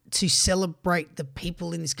to celebrate the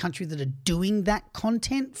people in this country that are doing that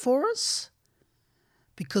content for us.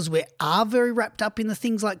 Because we are very wrapped up in the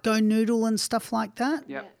things like Go Noodle and stuff like that.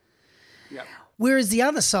 Yep. Whereas the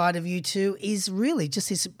other side of you two is really just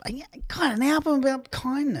this kind of an album about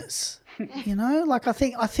kindness. Like I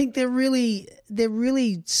think they're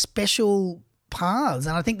really special paths.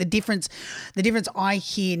 And I think the difference I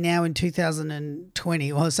hear now in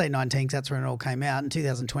 2020, well, I'll say 19 because that's when it all came out. In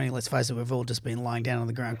 2020, let's face it, we've all just been lying down on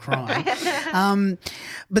the ground crying.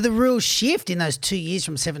 But the real shift in those 2 years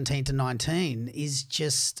from 17 to 19 is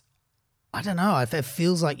just, I don't know, it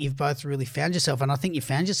feels like you've both really found yourself. And I think you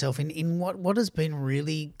found yourself in what has been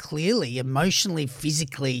really clearly emotionally,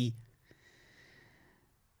 physically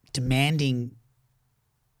demanding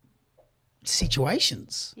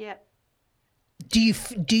situations. Yeah. Do you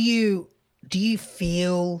feel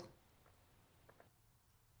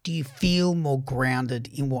more grounded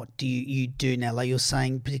in what you do now? Like you're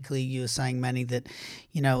saying, particularly you were saying, Manny, that,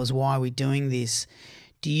 you know, it was why we're doing this.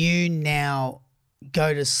 Do you now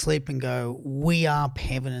go to sleep and go, we are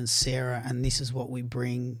Pevin and Sarah and this is what we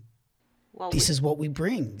bring? Well, This is what we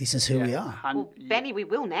bring. This is who we are. well, Benny, we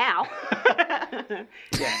will now.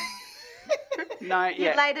 Yeah. No, You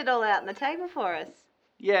yeah. laid it all out on the table for us.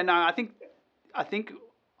 Yeah, no, I think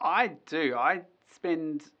I do. I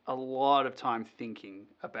spend a lot of time thinking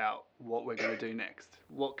about what we're going to do next.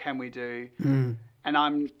 What can we do?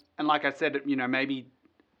 And like I said, you know, maybe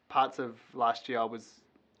parts of last year I was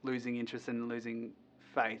losing interest and losing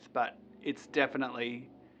faith, but it's definitely.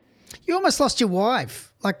 You almost lost your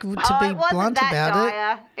wife. Like, to be it wasn't blunt that about it.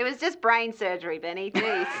 dire. It was just brain surgery, Benny.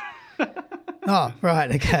 Jeez. Oh,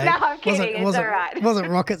 right, okay. No, I'm kidding. It's all right. Wasn't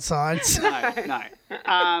rocket science. No.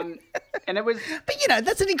 And it was. But, you know,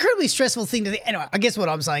 that's an incredibly stressful thing to think. Anyway, I guess what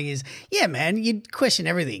I'm saying is, yeah, man, you'd question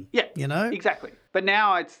everything. Yeah, You know? exactly. But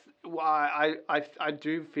now it's why I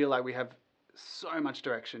do feel like we have so much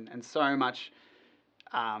direction and so much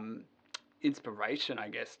inspiration, I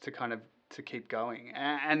guess, to keep going.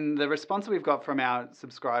 And the response we've got from our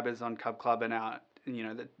subscribers on Cub Club and our, you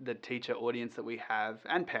know, the teacher audience that we have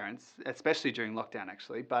and parents, especially during lockdown,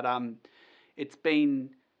 actually. But it's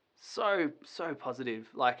been so positive.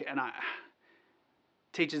 Like, and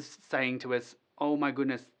teachers saying to us, oh my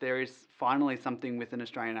goodness, there is finally something with an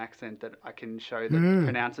Australian accent that I can show that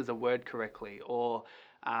pronounces a word correctly. Or,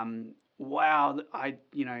 wow,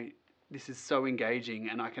 this is so engaging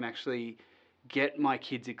and I can actually get my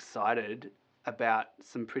kids excited about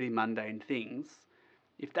some pretty mundane things.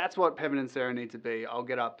 If that's what Pevin and Sarah need to be, I'll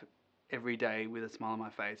get up every day with a smile on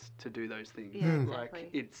my face to do those things. Yeah, exactly.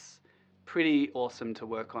 Like, it's pretty awesome to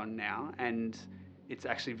work on now, and it's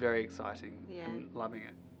actually very exciting. Yeah. I'm loving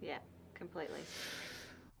it. Yeah, completely.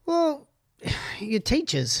 Well, you're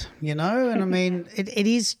teachers, you know, and I mean,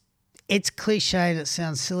 it's cliche and it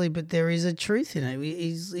sounds silly, but there is a truth in it.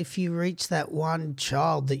 If you reach that one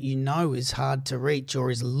child that you know is hard to reach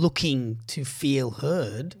or is looking to feel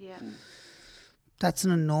heard, Yeah. that's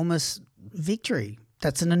an enormous victory.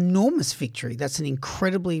 That's an enormous victory. That's an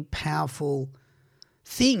incredibly powerful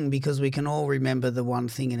thing because we can all remember the one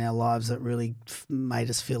thing in our lives that really made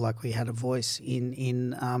us feel like we had a voice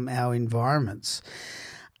in our environments.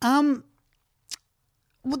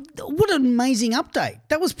 What an amazing update.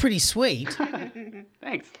 That was pretty sweet.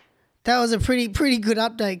 Thanks. That was a pretty good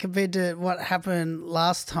update compared to what happened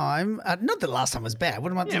last time. Not that last time was bad.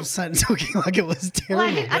 What am I talking like it was terrible?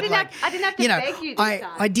 Well, I didn't have to you know, beg you this I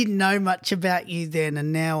time. didn't know much about you then,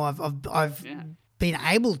 and now I've been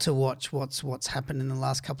able to watch what's happened in the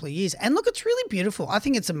last couple of years. And look, it's really beautiful. I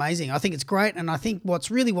think it's amazing. I think it's great. And I think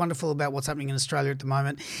what's really wonderful about what's happening in Australia at the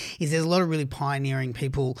moment is there's a lot of really pioneering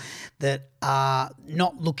people that are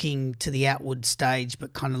not looking to the outward stage,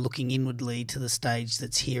 but kind of looking inwardly to the stage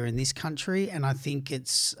that's here in this country. And I think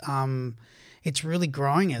it's really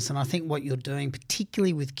growing us. And I think what you're doing,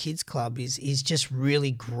 particularly with Kids Club, is just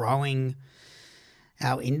really growing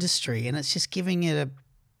our industry. And it's just giving it a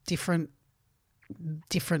different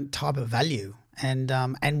type of value,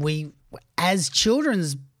 and we, as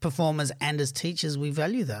children's performers and as teachers, we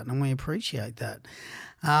value that and we appreciate that,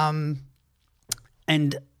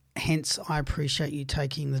 and hence I appreciate you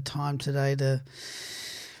taking the time today to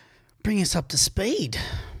bring us up to speed.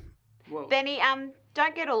 Well, Benny,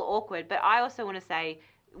 don't get all awkward, but I also want to say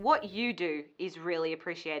what you do is really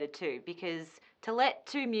appreciated too, because to let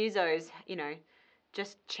two musos, you know,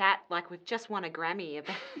 just chat like we've just won a Grammy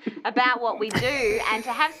about what we do, and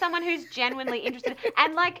to have someone who's genuinely interested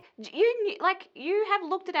and you have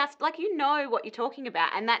looked at us, like, you know what you're talking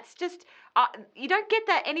about, and that's just you don't get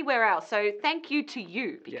that anywhere else. So thank you to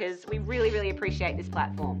you, because we really appreciate this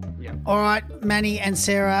platform. yeah. All right, Manny and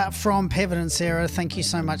Sarah from Pevin and Sarah, thank you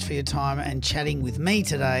so much for your time and chatting with me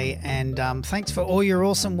today, and thanks for all your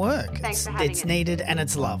awesome work. Thanks for having it's us. needed and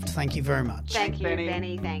it's loved. Thank you very much. Thank you, Benny.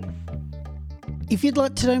 Benny. Thanks. If you'd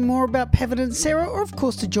like to know more about Pevin and Sarah, or of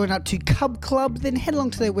course to join up to Cub Club, then head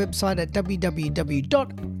along to their website at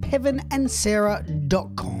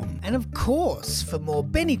www.pevinandsarah.com. And of course, for more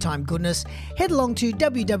Benny Time goodness, head along to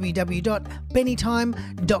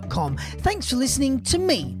www.bennytime.com. Thanks for listening to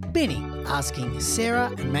me, Benny, asking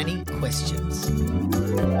Sarah and Manny questions.